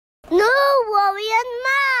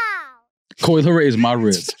Coil Ray is my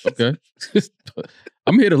ribs. Okay.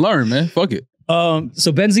 I'm here to learn, man. Fuck it.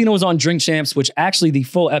 So Benzino was on Drink Champs, which actually the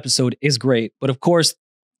full episode is great. But of course,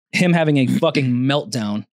 him having a fucking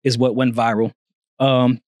meltdown is what went viral.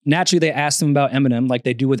 Naturally, they asked him about Eminem like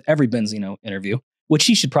they do with every Benzino interview, which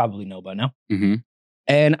he should probably know by now. Mm-hmm.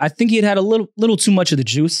 And I think he had a little too much of the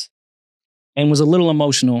juice and was a little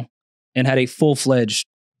emotional and had a full-fledged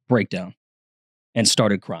breakdown and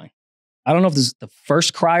started crying. I don't know if this is the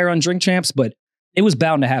first crier on Drink Champs, but it was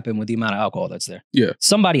bound to happen with the amount of alcohol that's there. Yeah.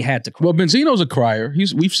 Somebody had to cry. Well, Benzino's a crier.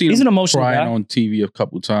 He's an him emotional crying guy on TV a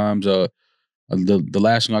couple times. The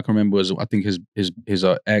last one I can remember was, I think, his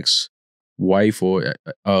ex-wife or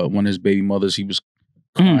one of his baby mothers. He was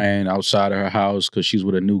crying outside of her house because she's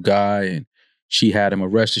with a new guy and she had him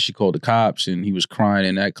arrested. She called the cops and he was crying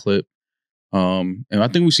in that clip. And I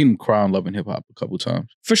think we've seen him cry on Love and Hip Hop a couple times.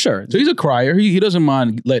 For sure. So he's a crier. He doesn't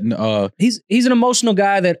mind letting... He's an emotional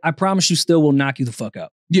guy that I promise you still will knock you the fuck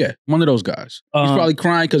out. Yeah, one of those guys. He's probably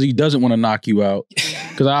crying because he doesn't want to knock you out.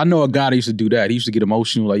 Because I know a guy that used to do that. He used to get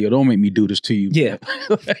emotional, like, yo, don't make me do this to you. Yeah.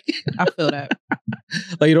 I feel that.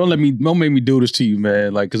 Like, don't make me do this to you,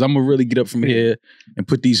 man. Like, because I'm going to really get up from here and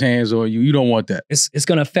put these hands on you. You don't want that. It's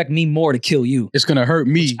going to affect me more to kill you. It's going to hurt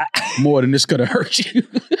me more than it's going to hurt you.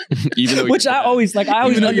 Even though Which I always understood.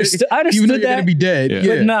 I understood even though you're that. going to be dead.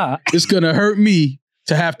 Yeah. But nah. It's going to hurt me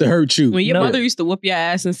to have to hurt you. When your mother used to whoop your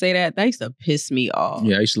ass and say that used to piss me off.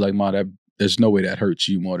 Yeah, I used to like, Mom, there's no way that hurts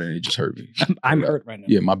you more than it just hurt me. I'm hurt right now.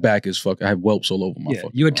 Yeah, my back is fucked. I have whelps all over my fucking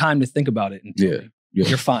You had body. time to think about it. Yeah.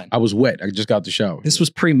 You're fine. I was wet. I just got the shower. This was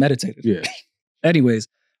premeditated. Yeah. Anyways,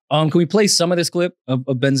 can we play some of this clip of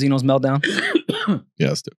Benzino's meltdown? Yeah,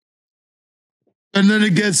 let's do it. Got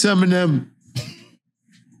nothing against some of them.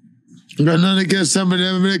 Got nothing against some of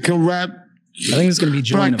them. They can rap. I think it's going to be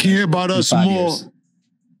Julian. But I care about us more.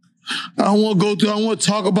 I don't want to go through. I don't want to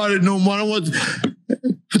talk about it no more. I don't want.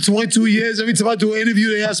 For 22 years, every time I do an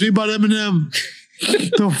interview, they ask me about Eminem.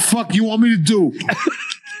 The fuck you want me to do?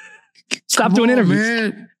 Stop doing interviews,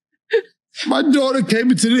 man. My daughter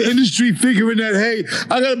came into the industry figuring that, hey,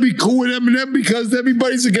 I gotta be cool with Eminem because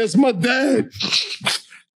everybody's against my dad.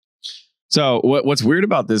 So what's weird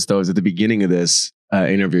about this though is at the beginning of this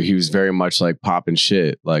interview, he was very much like popping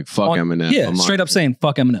shit, like fuck Eminem. Yeah, straight up saying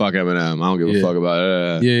fuck Eminem. Fuck Eminem. I don't give a fuck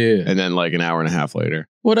about it. Yeah. And then like an hour and a half later.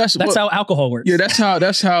 Well, that's how alcohol works. Yeah, that's how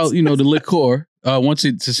the liqueur. Once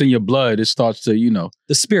it's in your blood, it starts to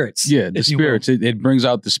the spirits. Yeah, the spirits. It brings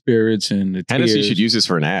out the spirits and the tears. Hennessy should use this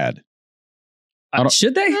for an ad.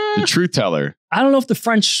 Should they? The truth teller. I don't know if the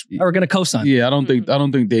French are going to co-sign. Yeah, I don't think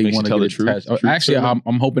they want to tell get the truth. attached. Actually,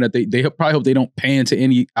 I'm hoping that they probably hope they don't pan to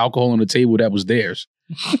any alcohol on the table that was theirs.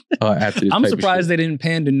 After this I'm type surprised of they didn't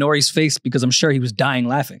pan to Nori's face because I'm sure he was dying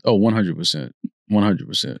laughing. Oh, 100%.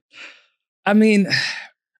 100%. I mean,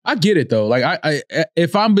 I get it though. Like I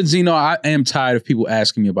if I'm Benzino, I am tired of people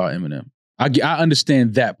asking me about Eminem. I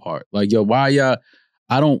understand that part. Like, yo, why y'all?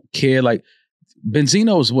 I don't care. Like,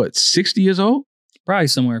 Benzino is what, 60 years old? Probably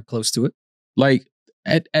somewhere close to it. Like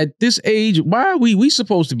at this age, why are we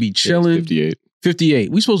supposed to be chilling? 58.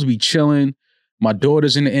 58. We supposed to be chilling. My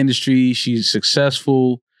daughter's in the industry. She's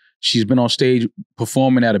successful. She's been on stage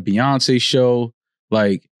performing at a Beyonce show.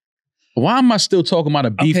 Like, why am I still talking about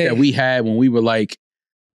a beef that we had when we were like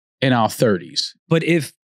in our 30s? But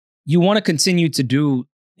if you want to continue to do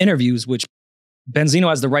interviews, which Benzino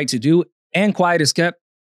has the right to do, and quiet is kept,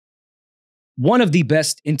 one of the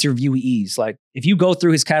best interviewees. Like, if you go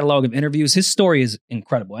through his catalog of interviews, his story is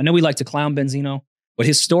incredible. I know we like to clown Benzino, but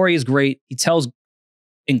his story is great. He tells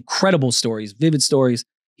incredible stories, vivid stories.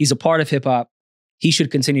 He's a part of hip hop. He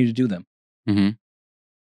should continue to do them. Mm-hmm.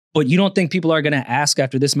 But you don't think people are going to ask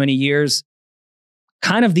after this many years,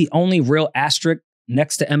 kind of the only real asterisk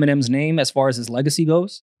next to Eminem's name as far as his legacy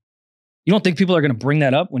goes? You don't think people are going to bring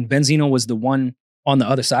that up when Benzino was the one on the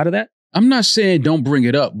other side of that? I'm not saying don't bring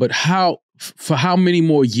it up, but for how many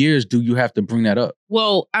more years do you have to bring that up?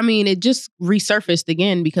 Well, I mean, it just resurfaced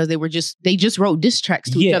again because they just wrote diss tracks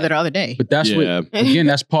to each other the other day. But that's what, again,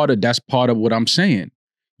 that's part of what I'm saying.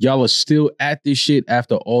 Y'all are still at this shit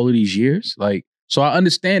after all of these years. Like, so I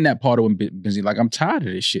understand that part of when Benzino, like, I'm tired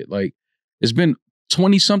of this shit. Like, it's been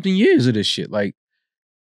 20 something years of this shit. Like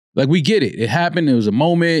we get it. It happened. It was a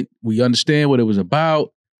moment. We understand what it was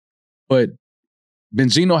about. But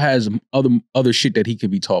Benzino has other shit that he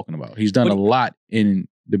could be talking about. He's done a lot in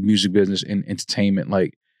the music business and entertainment.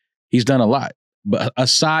 Like, he's done a lot, but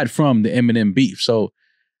aside from the Eminem beef. So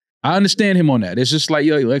I understand him on that. It's just like,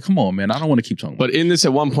 yo, like, come on, man. I don't want to keep talking about But in this,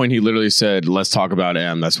 at one point, he literally said, let's talk about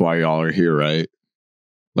M. That's why y'all are here, right?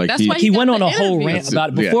 Like That's why He got went on the a whole interview. rant about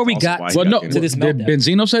it before we got That's to, also why he got this did meltdown.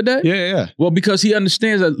 Benzino said that? Yeah. Well, because he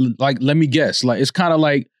understands that, like, let me guess. Like, it's kind of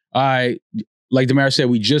like, like Demaris said,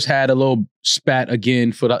 we just had a little spat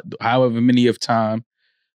again for however many of time.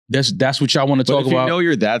 That's what y'all want to But talk if about. you know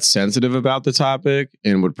you're that sensitive about the topic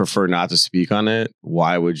and would prefer not to speak on it,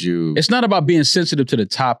 why would you? It's not about being sensitive to the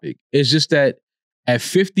topic. It's just that at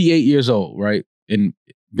 58 years old, right? And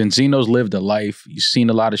Benzino's lived a life. He's seen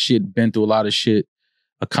a lot of shit, been through a lot of shit,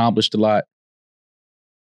 accomplished a lot.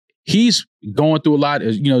 He's going through a lot.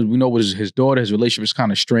 We know with his daughter, his relationship is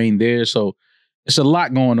kind of strained there. So it's a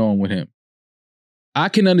lot going on with him. I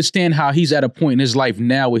can understand how he's at a point in his life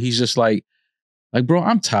now where he's just like, bro,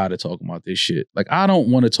 I'm tired of talking about this shit. Like, I don't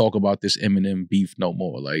want to talk about this Eminem beef no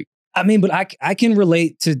more. Like, I mean, but I can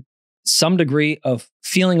relate to some degree of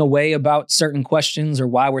feeling a way about certain questions or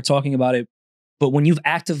why we're talking about it. But when you've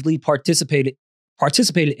actively participated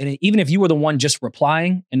in it, even if you were the one just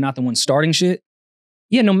replying and not the one starting shit,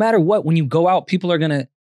 yeah, no matter what, when you go out, people are going to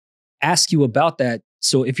ask you about that.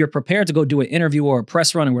 So if you're prepared to go do an interview or a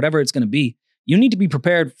press run or whatever it's going to be, you need to be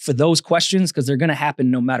prepared for those questions because they're going to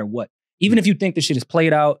happen no matter what. Even if you think the shit is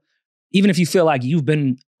played out, even if you feel like you've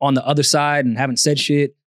been on the other side and haven't said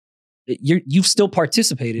shit, you've still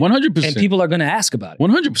participated. 100%. And people are going to ask about it.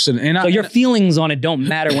 100%. And so your feelings on it don't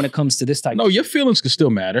matter when it comes to this type No, of your feelings can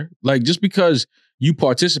still matter. Like, just because you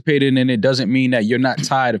participated in it doesn't mean that you're not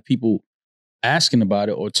tired of people asking about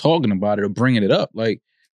it or talking about it or bringing it up. Like,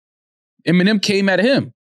 Eminem came at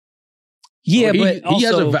him. Yeah, so but he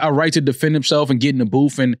has also, a right to defend himself and get in the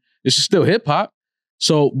booth, and this is still hip hop.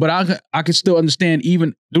 So, but I can still understand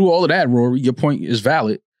even through all of that, Rory, your point is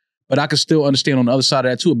valid, but I can still understand on the other side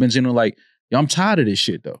of that too. Benzino, like, yo, I'm tired of this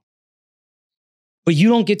shit though. But you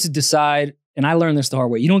don't get to decide, and I learned this the hard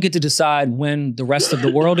way, you don't get to decide when the rest of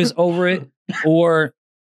the world is over it or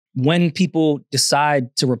when people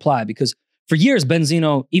decide to reply. Because for years,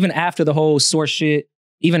 Benzino, even after the whole source shit,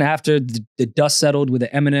 even after the dust settled with the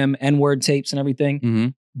Eminem N-word tapes and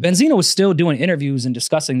everything, Benzino was still doing interviews and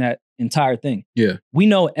discussing that entire thing. Yeah. We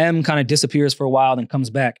know M kind of disappears for a while, then comes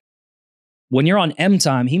back. When you're on M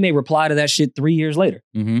time, he may reply to that shit 3 years later.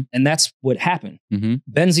 And that's what happened.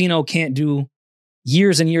 Benzino can't do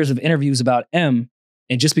years and years of interviews about M.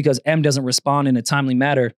 And just because M doesn't respond in a timely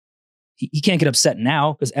manner, he can't get upset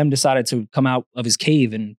now because M decided to come out of his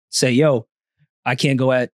cave and say, yo, I can't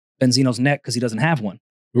go at Benzino's neck because he doesn't have one.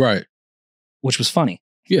 Right. Which was funny.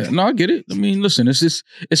 Yeah, no, I get it. I mean, listen,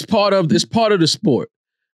 it's part of the sport.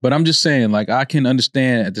 But I'm just saying, like, I can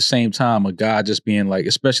understand at the same time a guy just being like,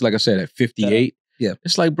 especially like I said, at 58. Yeah.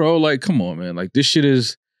 It's like, bro, like, come on, man. Like, this shit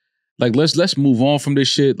is like, let's move on from this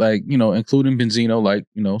shit. Like, including Benzino, like,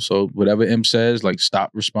 so whatever M says, like,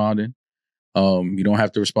 stop responding. You don't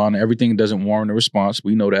have to respond to everything. It doesn't warrant a response.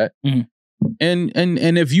 We know that. And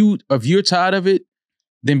if you're tired of it,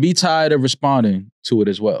 then be tired of responding to it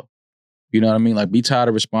as well. You know what I mean? Like, be tired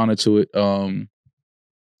of responding to it.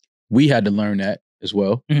 We had to learn that as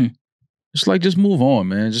well. It's like, just move on,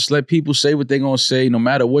 man. Just let people say what they're going to say. No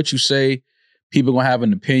matter what you say, people going to have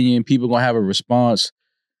an opinion. People going to have a response.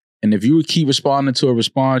 And if you keep responding to a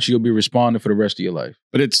response, you'll be responding for the rest of your life.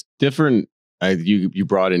 But it's different. You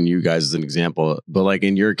brought in you guys as an example, but like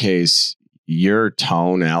in your case, your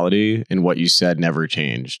tonality and what you said never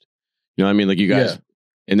changed. You know what I mean? Like you guys... Yeah.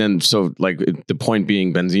 And then, so like the point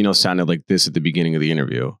being, Benzino sounded like this at the beginning of the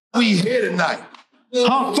interview. We here tonight.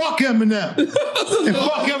 Fuck Eminem. And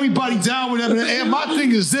fuck everybody down with Eminem. And my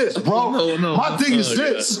thing is this, bro. My thing is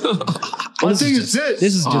this. My thing is this.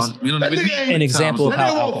 This is just an example of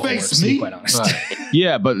how alcohol works, to be quite honest.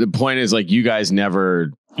 Yeah, but the point is, like, you guys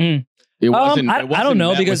never... It wasn't. I don't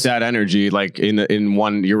know, because with that energy, like in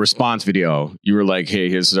your response video, you were like,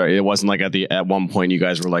 "Hey, here's." It wasn't like at one point you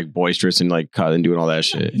guys were like boisterous and like and doing all that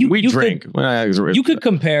shit. We drink. You could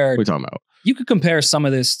compare. What are we talking about? You could compare some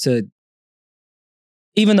of this to,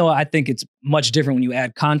 even though I think it's much different when you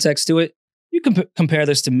add context to it. You can compare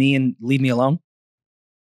this to me and Leave Me Alone.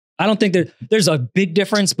 I don't think there's a big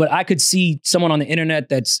difference, but I could see someone on the internet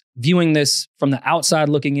that's viewing this from the outside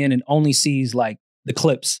looking in and only sees like the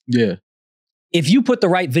clips. Yeah. If you put the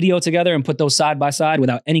right video together and put those side by side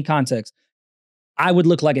without any context, I would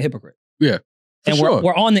look like a hypocrite. Yeah. And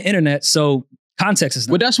we're on the internet, so context is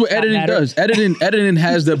not. But that's what editing does. Editing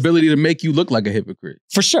has the ability to make you look like a hypocrite.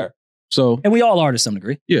 For sure. So, and we all are to some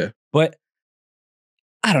degree. Yeah. But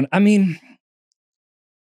I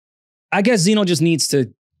guess Zeno just needs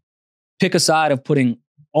to pick a side of putting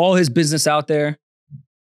all his business out there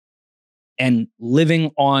and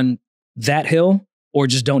living on that hill, or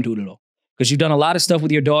just don't do it at all. Because you've done a lot of stuff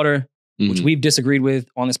with your daughter which we've disagreed with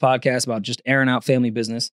on this podcast about just airing out family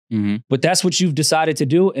business. Mm-hmm. But that's what you've decided to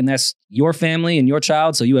do, and that's your family and your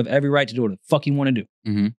child, so you have every right to do what the fuck you want to do.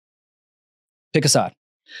 Mm-hmm. Pick a side.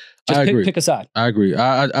 Just I agree. pick a side. I agree.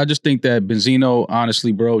 I just think that Benzino,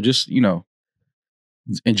 honestly, bro, just,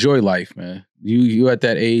 enjoy life, man. You at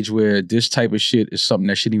that age where this type of shit is something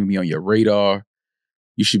that shouldn't even be on your radar.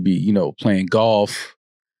 You should be, playing golf,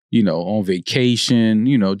 on vacation,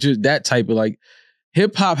 just that type of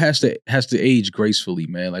hip hop has to age gracefully,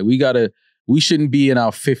 man. Like we shouldn't be in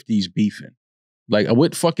our 50s beefing. Like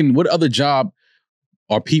what other job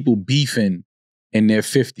are people beefing in their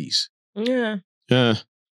 50s? Yeah. Yeah.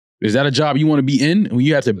 Is that a job you want to be in when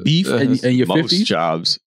you have to beef in your 50s? Most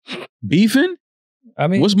jobs. Beefing? I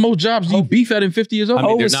mean, what's most jobs do you beef at in 50 years old?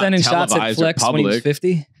 Ho was sending shots at Flex when he was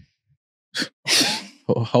 50.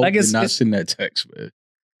 Ho did not send that text, man.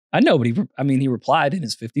 I know, but he replied in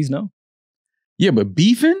his 50s, no? Yeah, but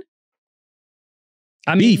beefing?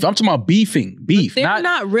 Beef. I'm talking about beefing. Beef. They're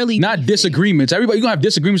not really not beefing. Disagreements. Everybody, you're going to have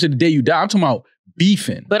disagreements to the day you die. I'm talking about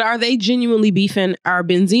beefing. But are they genuinely beefing? Are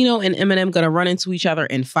Benzino and Eminem going to run into each other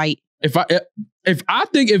and fight? If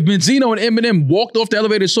Benzino and Eminem walked off the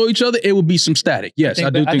elevator and saw each other, it would be some static. Yes, I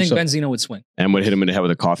think so. Benzino would swing. And would hit him in the head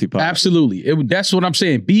with a coffee pot. Absolutely. That's what I'm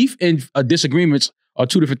saying. Beef and disagreements are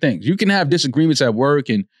two different things. You can have disagreements at work,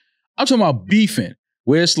 and I'm talking about beefing,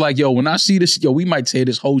 where it's like, when I see this, we might tear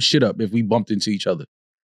this whole shit up if we bumped into each other.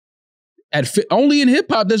 Only in hip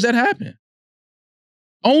hop does that happen.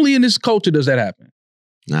 Only in this culture does that happen.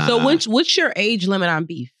 Nah. So what's your age limit on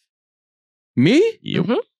beef? Me? Yep.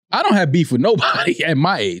 Mm-hmm. I don't have beef with nobody at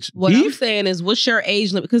my age. What beef? I'm saying is, what's your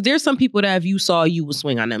age limit? Because there's some people that if you saw, you would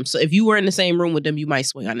swing on them. So if you were in the same room with them, you might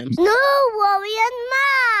swing on them. No, Rory and Ma.